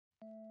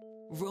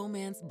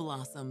Romance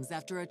blossoms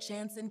after a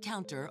chance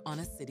encounter on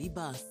a city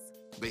bus.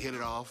 They hit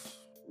it off.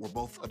 We're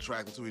both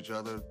attracted to each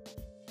other.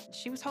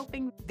 She was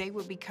hoping they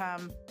would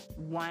become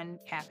one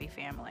happy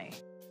family.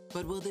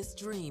 But will this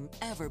dream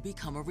ever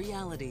become a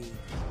reality?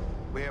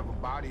 We have a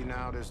body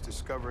now that's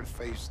discovered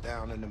face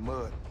down in the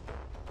mud.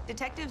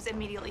 Detectives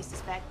immediately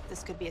suspect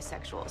this could be a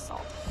sexual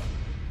assault.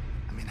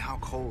 I mean, how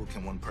cold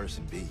can one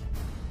person be?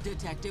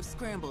 Detectives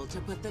scramble to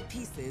put the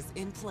pieces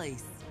in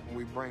place.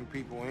 We bring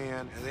people in,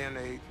 and then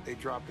they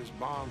drop this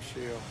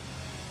bombshell.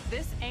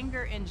 This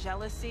anger and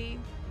jealousy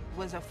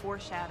was a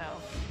foreshadow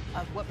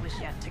of what was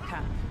yet to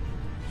come.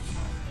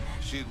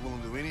 She's willing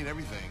to do any and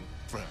everything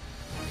for him.